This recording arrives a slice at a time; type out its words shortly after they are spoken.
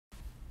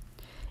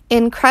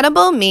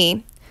Incredible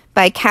Me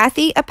by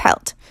Kathi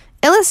Appelt,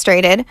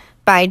 illustrated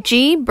by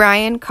G.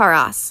 Brian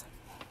Carras.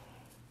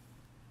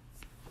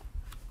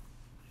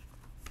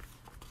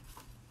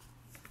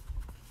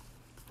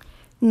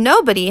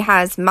 Nobody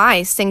has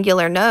my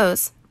singular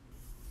nose.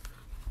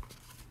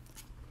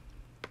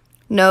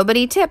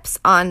 Nobody tips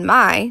on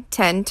my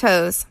 10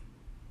 toes.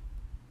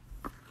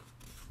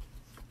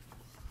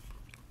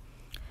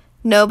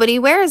 Nobody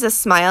wears a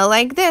smile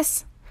like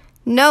this.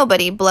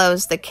 Nobody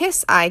blows the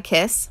kiss I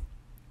kiss.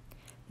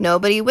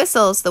 Nobody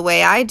whistles the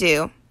way I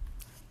do.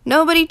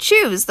 Nobody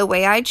chews the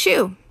way I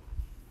chew.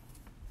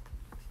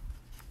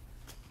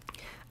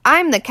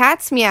 I'm the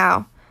cat's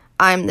meow.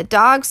 I'm the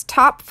dog's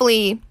top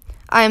flea.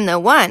 I'm the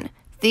one,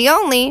 the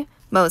only,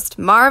 most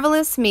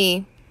marvelous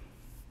me.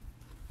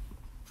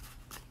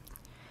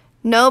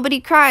 Nobody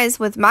cries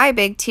with my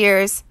big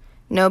tears.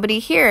 Nobody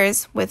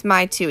hears with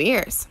my 2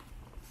 ears.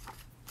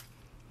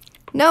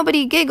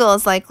 Nobody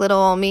giggles like little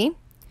ol' me.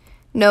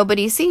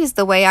 Nobody sees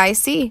the way I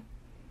see.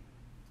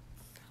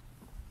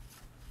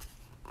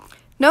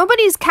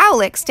 Nobody's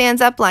cowlick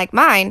stands up like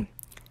mine.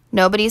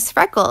 Nobody's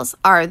freckles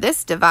are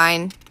this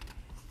divine.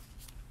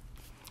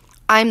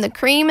 I'm the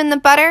cream in the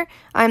butter.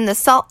 I'm the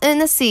salt in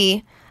the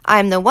sea.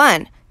 I'm the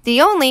one, the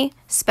only,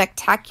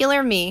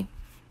 spectacular me.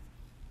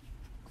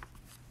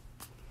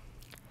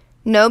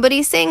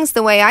 Nobody sings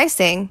the way I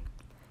sing.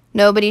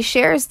 Nobody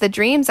shares the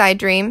dreams I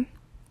dream.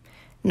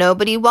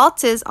 Nobody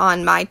waltzes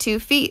on my 2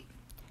 feet.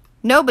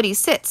 Nobody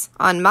sits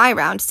on my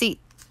round seat.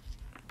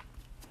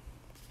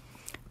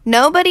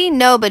 Nobody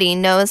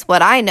knows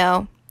what I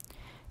know.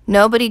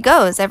 Nobody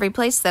goes every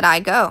place that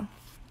I go.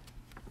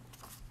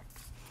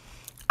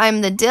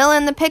 I'm the dill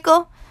in the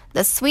pickle,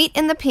 the sweet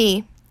in the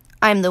pea.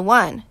 I'm the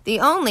one, the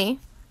only,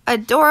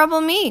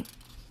 adorable me.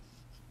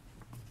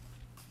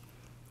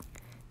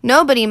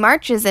 Nobody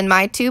marches in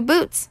my 2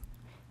 boots.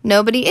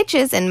 Nobody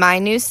itches in my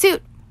new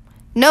suit.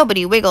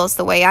 Nobody wiggles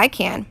the way I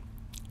can.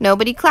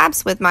 Nobody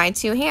claps with my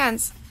 2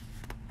 hands.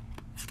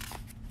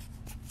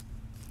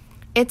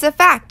 It's a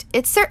fact,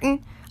 it's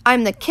certain,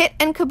 I'm the kit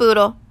and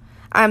caboodle.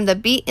 I'm the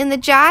beat in the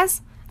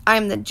jazz.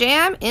 I'm the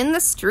jam in the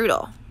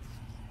strudel.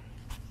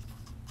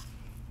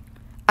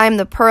 I'm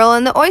the pearl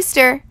in the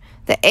oyster,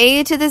 the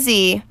A to the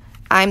Z.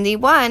 I'm the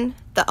one,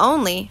 the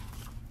only,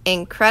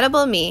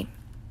 incredible me.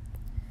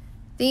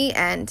 The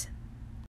end.